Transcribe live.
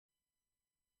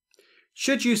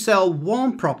Should you sell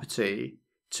one property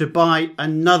to buy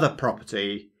another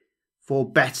property for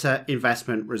better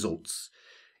investment results?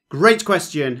 Great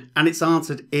question, and it's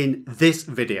answered in this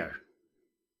video.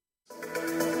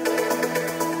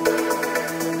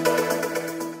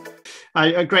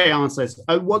 Great answers.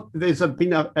 There's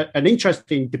been an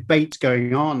interesting debate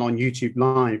going on YouTube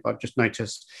Live. I've just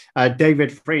noticed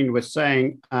David Friend was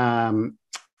saying,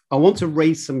 I want to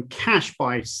raise some cash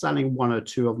by selling one or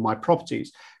two of my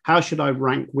properties. How should I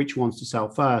rank which ones to sell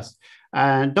first?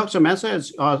 And Dr. Messer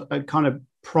has kind of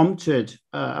prompted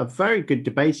a very good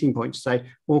debating point to say,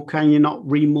 well, can you not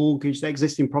remortgage the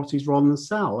existing properties rather than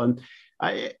sell? And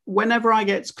whenever I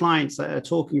get clients that are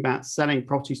talking about selling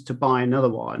properties to buy another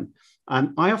one,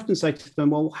 I often say to them,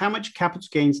 well, how much capital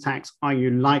gains tax are you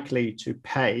likely to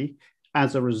pay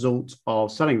as a result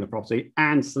of selling the property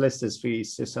and solicitors'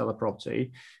 fees to sell the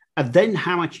property? And then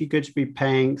how much you're going to be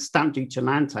paying stamp duty and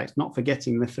land tax, not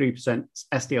forgetting the 3%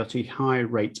 SDLT high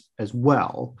rate as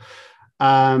well.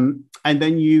 And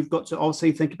then you've got to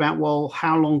obviously think about, well,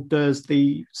 how long does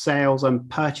the sales and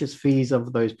purchase fees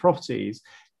of those properties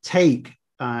take,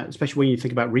 especially when you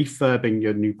think about refurbing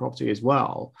your new property as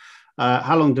well?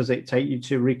 How long does it take you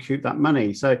to recoup that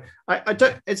money? So I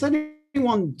don't, has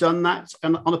anyone done that?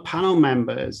 And on the panel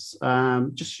members,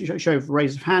 just show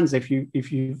raise of hands if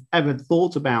you've ever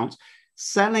thought about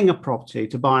selling a property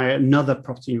to buy another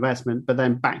property investment, but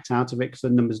then backed out of it because the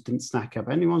numbers didn't stack up.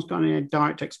 Anyone's got any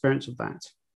direct experience of that?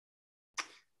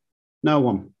 No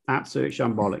one. Absolute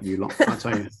shambolic, you lot, I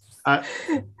tell you.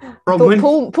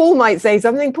 Paul might say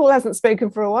something. Paul hasn't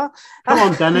spoken for a while. Come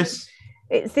on, Dennis.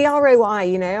 It's the ROI,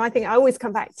 you know. I think I always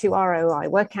come back to ROI,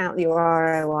 work out your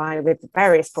ROI with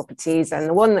various properties, and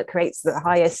the one that creates the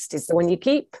highest is the one you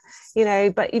keep, you know.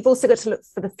 But you've also got to look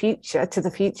for the future, to the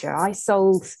future. I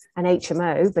sold an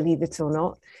HMO, believe it or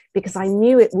not, because I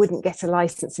knew it wouldn't get a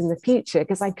license in the future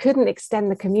because I couldn't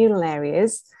extend the communal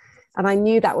areas, and I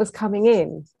knew that was coming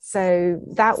in. So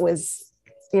that was,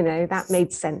 you know, that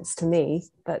made sense to me.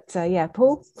 But yeah,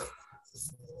 Paul.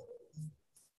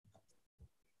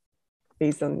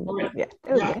 I'm here.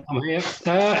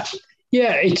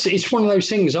 Yeah, it's one of those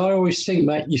things. I always think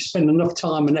that you spend enough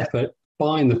time and effort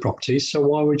buying the properties, so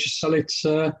why would you sell it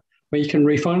where you can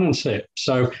refinance it?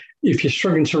 So if you're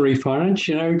struggling to refinance,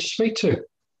 you know, just speak to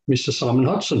Mr. Simon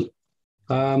Hudson.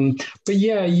 But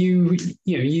yeah, you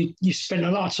spend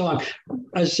a lot of time,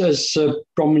 as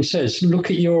Bronwyn says, look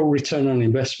at your return on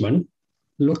investment,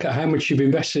 look at how much you've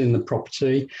invested in the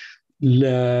property.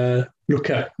 Look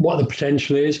at what the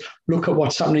potential is, look at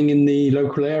what's happening in the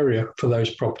local area for those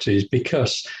properties,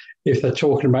 because if they're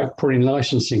talking about putting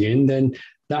licensing in, then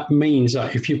that means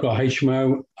that if you've got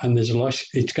HMO and there's a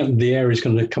license, the area is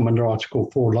going to come under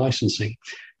Article 4 licensing.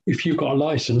 If you've got a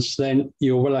license, then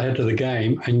you're well ahead of the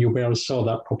game and you'll be able to sell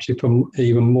that property for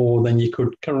even more than you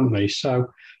could currently.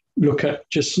 So look at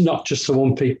not just the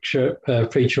one feature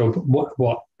of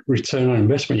what return on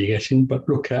investment you're getting, but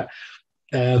look at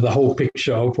the whole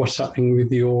picture of what's happening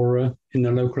with your in the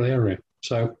local area.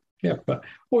 So yeah, but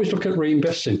always look at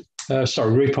refinancing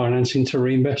to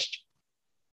reinvest.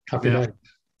 Happy day.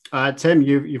 Tim,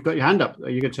 you've got your hand up. Are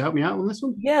you going to help me out on this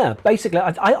one? Yeah, basically,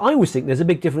 I always think there's a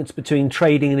big difference between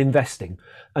trading and investing.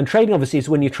 And trading, obviously, is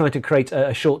when you're trying to create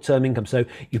a short-term income. So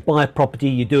you buy a property,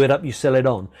 you do it up, you sell it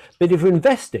on. But if you're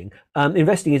investing,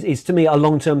 investing is to me a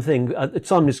long-term thing.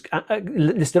 Simon has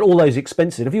listed all those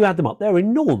expenses. If you add them up, they're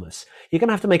enormous. You're going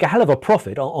to have to make a hell of a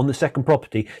profit on the second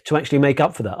property to actually make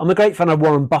up for that. I'm a great fan of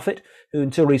Warren Buffett, who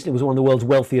until recently was one of the world's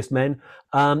wealthiest men.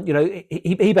 You know,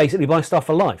 he basically buys stuff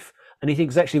for life. And he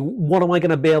thinks, actually, what am I going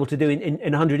to be able to do in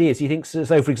 100 years? He thinks,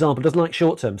 so for example, doesn't like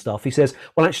short-term stuff. He says,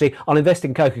 well, actually, I'll invest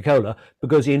in Coca-Cola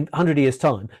because in 100 years'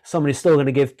 time, someone is still going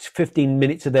to give 15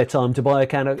 minutes of their time to buy a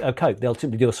can of Coke. They'll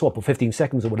simply do a swap of 15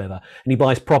 seconds or whatever. And he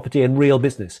buys property and real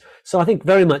business. So I think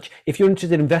very much, if you're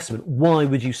interested in investment, why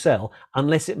would you sell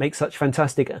unless it makes such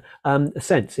fantastic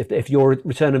sense? If your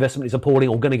return on investment is appalling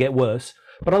or going to get worse.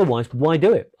 But otherwise, why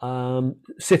do it?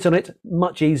 Sit on it,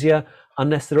 much easier,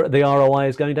 unless the ROI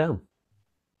is going down.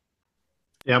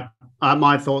 Yeah,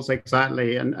 my thoughts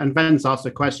exactly. And Ben's asked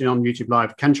a question on YouTube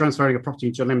Live. Can transferring a property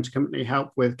into a limited company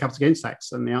help with capital gains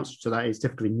tax? And the answer to that is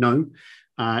typically no.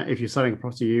 If you're selling a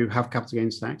property, you have capital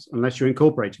gains tax unless you're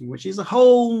incorporating, which is a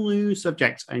whole new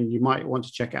subject. And you might want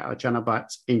to check out our channel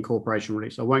about incorporation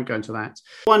release. I won't go into that.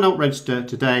 Why not register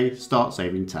today? Start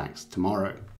saving tax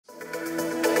tomorrow.